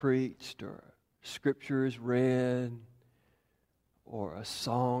preached or scripture is read or a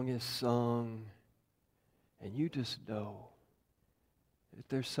song is sung, and you just know that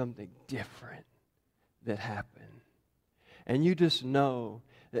there's something different that happened. And you just know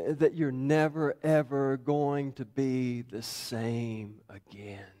that you're never, ever going to be the same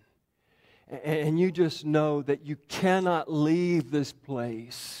again. And you just know that you cannot leave this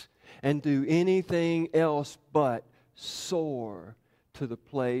place and do anything else but soar to the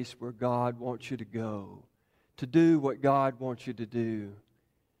place where God wants you to go, to do what God wants you to do,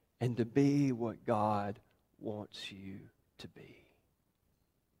 and to be what God wants you to be.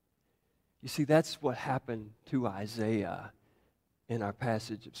 You see, that's what happened to Isaiah in our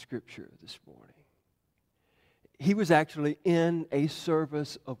passage of Scripture this morning. He was actually in a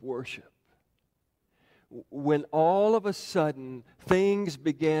service of worship when all of a sudden things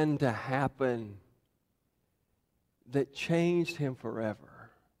began to happen that changed him forever.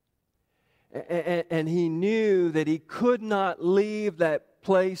 And he knew that he could not leave that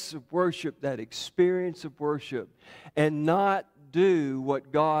place of worship, that experience of worship, and not do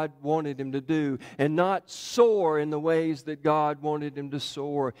what God wanted him to do, and not soar in the ways that God wanted him to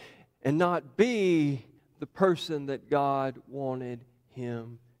soar, and not be the person that God wanted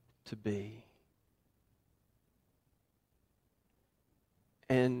him to be.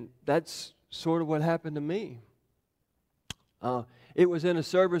 And that's sort of what happened to me. It was in a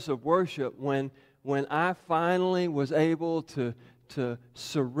service of worship when I finally was able to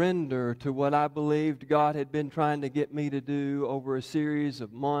surrender to what I believed God had been trying to get me to do over a series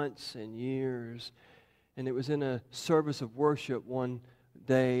of months and years. And it was in a service of worship one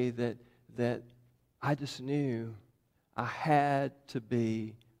day that I just knew I had to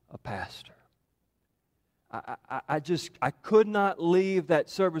be a pastor. I could not leave that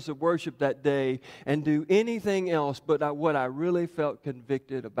service of worship that day and do anything else but what I really felt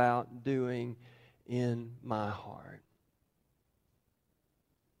convicted about doing in my heart.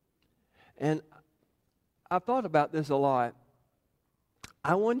 And I've thought about this a lot.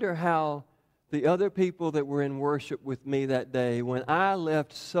 I wonder how the other people that were in worship with me that day, when I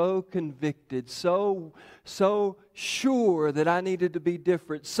left so convicted, so sure that I needed to be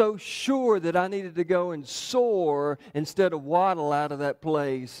different, so sure that I needed to go and soar instead of waddle out of that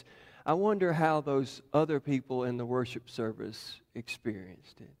place, I wonder how those other people in the worship service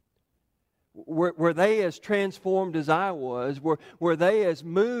experienced it. Were they as transformed as I was? Were they as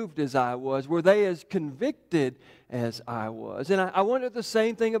moved as I was? Were they as convicted as I was? And I wonder the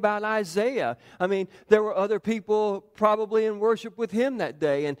same thing about Isaiah. I mean, there were other people probably in worship with him that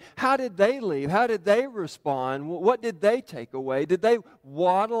day. And how did they leave? How did they respond? What did they take away? Did they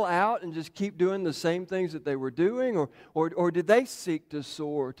waddle out and just keep doing the same things that they were doing? Or did they seek to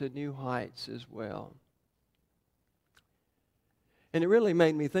soar to new heights as well? And it really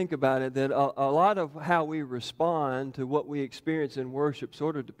made me think about it, that a lot of how we respond to what we experience in worship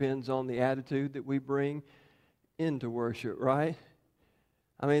sort of depends on the attitude that we bring into worship, right?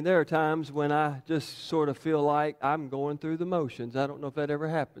 I mean, there are times when I just sort of feel like I'm going through the motions. I don't know if that ever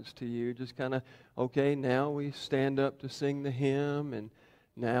happens to you. Just kind of, okay, now we stand up to sing the hymn, and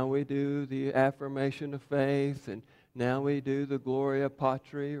now we do the affirmation of faith, and now we do the Gloria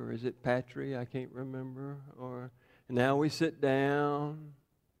Patri, or is it Patri? I can't remember. Or now we sit down,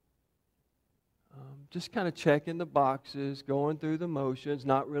 just kind of checking the boxes, going through the motions,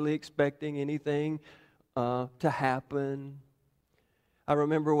 not really expecting anything to happen. I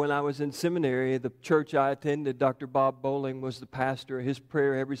remember when I was in seminary, the church I attended, Dr. Bob Bowling was the pastor. His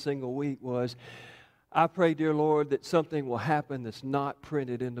prayer every single week was, I pray, dear Lord, that something will happen that's not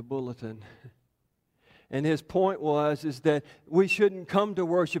printed in the bulletin. And his point is that we shouldn't come to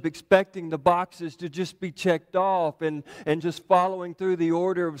worship expecting the boxes to just be checked off and just following through the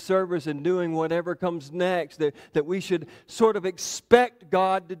order of service and doing whatever comes next. That we should sort of expect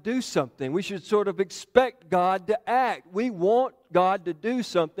God to do something. We should sort of expect God to act. We want God to do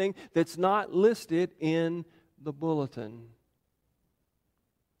something that's not listed in the bulletin.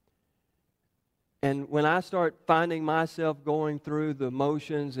 And when I start finding myself going through the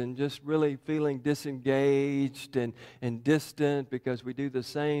motions and just really feeling disengaged and distant because we do the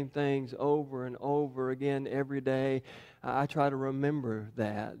same things over and over again every day, I try to remember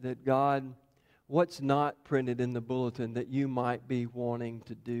that God, what's not printed in the bulletin that you might be wanting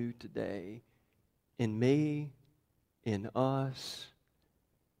to do today in me, in us,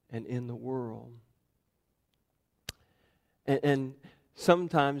 and in the world. And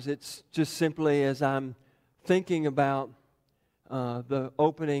sometimes it's just simply as I'm thinking about the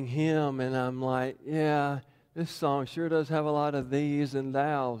opening hymn, and I'm like, yeah, this song sure does have a lot of these and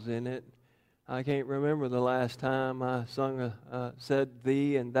thous in it. I can't remember the last time I said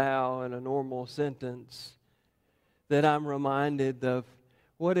thee and thou in a normal sentence, that I'm reminded of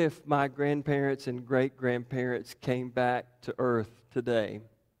what if my grandparents and great-grandparents came back to earth today?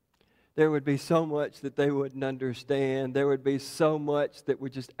 There would be so much that they wouldn't understand. There would be so much that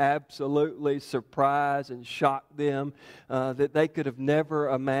would just absolutely surprise and shock them that they could have never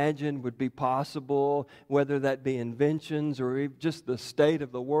imagined would be possible, whether that be inventions or even just the state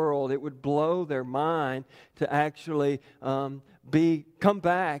of the world. It would blow their mind to actually come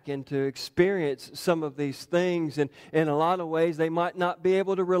back and to experience some of these things. And in a lot of ways, they might not be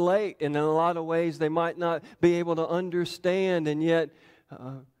able to relate. And in a lot of ways, they might not be able to understand. And yet,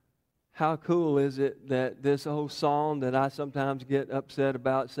 how cool is it that this old psalm that I sometimes get upset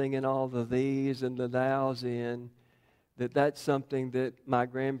about singing all the these and the thous in, that's something that my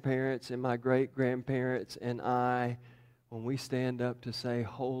grandparents and my great-grandparents and I, when we stand up to say,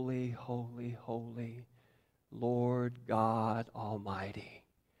 holy, holy, holy, Lord God Almighty,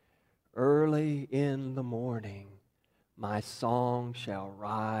 early in the morning my song shall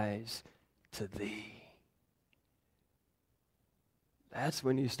rise to Thee. That's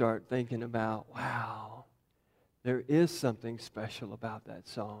when you start thinking about, wow, there is something special about that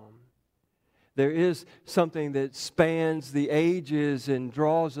psalm. There is something that spans the ages and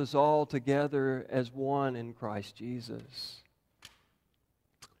draws us all together as one in Christ Jesus.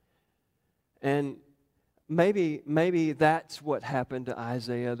 And maybe that's what happened to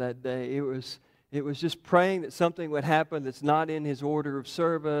Isaiah that day. It was just praying that something would happen that's not in his order of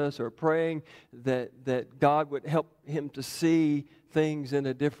service, or praying that God would help him to see things in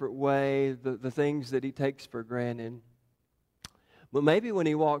a different way, the things that he takes for granted. But maybe when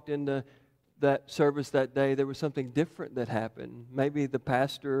he walked into that service that day, there was something different that happened. Maybe the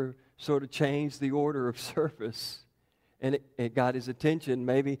pastor sort of changed the order of service, and it got his attention.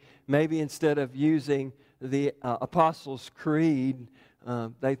 Maybe instead of using the Apostles' Creed,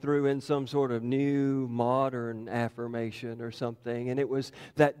 they threw in some sort of new modern affirmation or something. And it was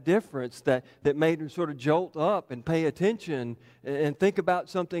that difference that made him sort of jolt up and pay attention and think about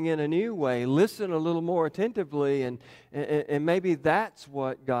something in a new way, listen a little more attentively, and maybe that's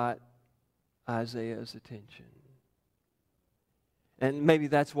what got Isaiah's attention. And maybe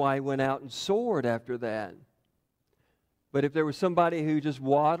that's why he went out and soared after that. But if there was somebody who just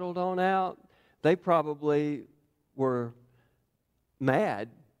waddled on out, they probably were mad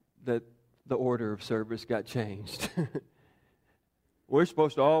that the order of service got changed. We're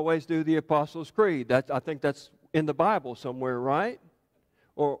supposed to always do the Apostles' Creed. I think that's in the Bible somewhere, right?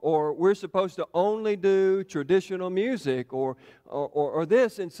 Or we're supposed to only do traditional music or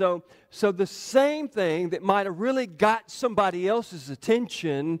this. And so the same thing that might have really got somebody else's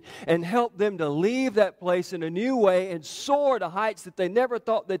attention and helped them to leave that place in a new way and soar to heights that they never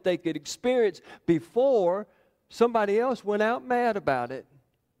thought that they could experience before, somebody else went out mad about it.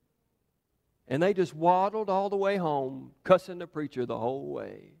 And they just waddled all the way home, cussing the preacher the whole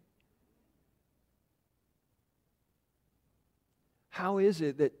way. How is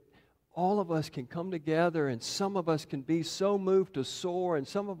it that all of us can come together and some of us can be so moved to soar and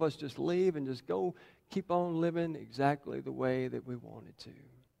some of us just leave and just go keep on living exactly the way that we wanted to?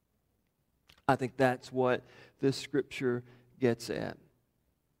 I think that's what this scripture gets at.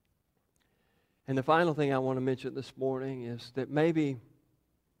 And the final thing I want to mention this morning is that maybe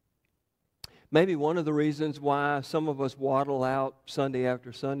one of the reasons why some of us waddle out Sunday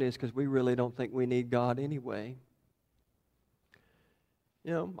after Sunday is because we really don't think we need God anyway.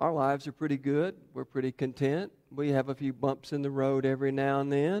 You know, our lives are pretty good. We're pretty content. We have a few bumps in the road every now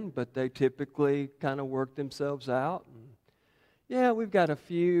and then, but they typically kind of work themselves out. Yeah, we've got a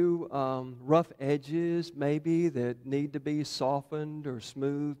few rough edges maybe that need to be softened or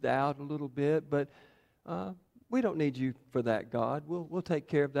smoothed out a little bit, but we don't need you for that, God. We'll take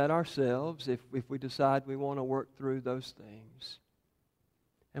care of that ourselves if we decide we want to work through those things.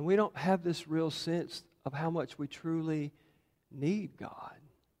 And we don't have this real sense of how much we truly need God.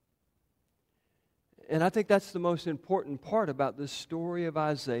 And I think that's the most important part about this story of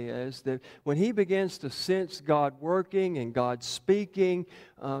Isaiah, is that when he begins to sense God working and God speaking,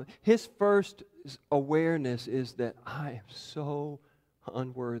 his first awareness is that I am so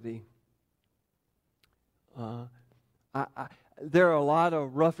unworthy. There are a lot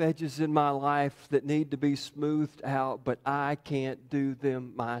of rough edges in my life that need to be smoothed out, but I can't do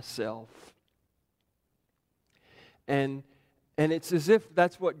them myself. And it's as if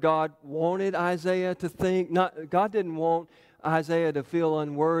that's what God wanted Isaiah to think. God didn't want Isaiah to feel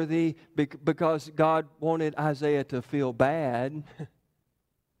unworthy because God wanted Isaiah to feel bad.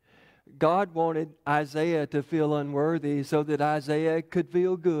 God wanted Isaiah to feel unworthy so that Isaiah could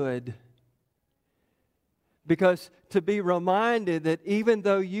feel good. Because to be reminded that even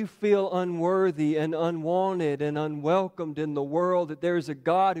though you feel unworthy and unwanted and unwelcomed in the world, that there's a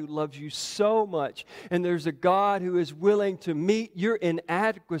God who loves you so much, and there's a God who is willing to meet your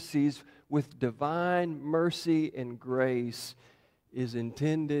inadequacies with divine mercy and grace, is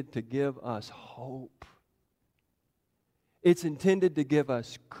intended to give us hope. It's intended to give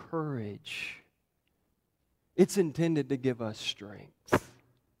us courage. It's intended to give us strength,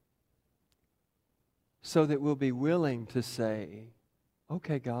 so that we'll be willing to say,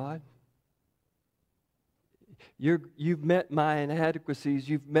 okay, God, you've met my inadequacies,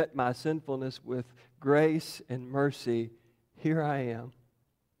 you've met my sinfulness with grace and mercy. Here I am.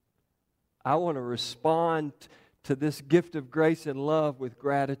 I want to respond to this gift of grace and love with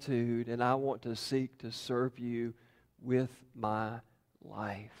gratitude, and I want to seek to serve you with my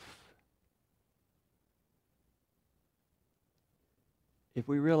life. If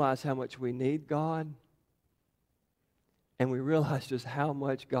we realize how much we need God, and we realize just how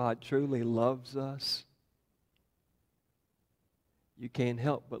much God truly loves us, you can't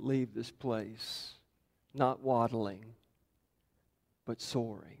help but leave this place not waddling, but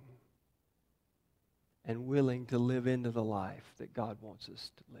soaring, and willing to live into the life that God wants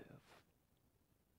us to live.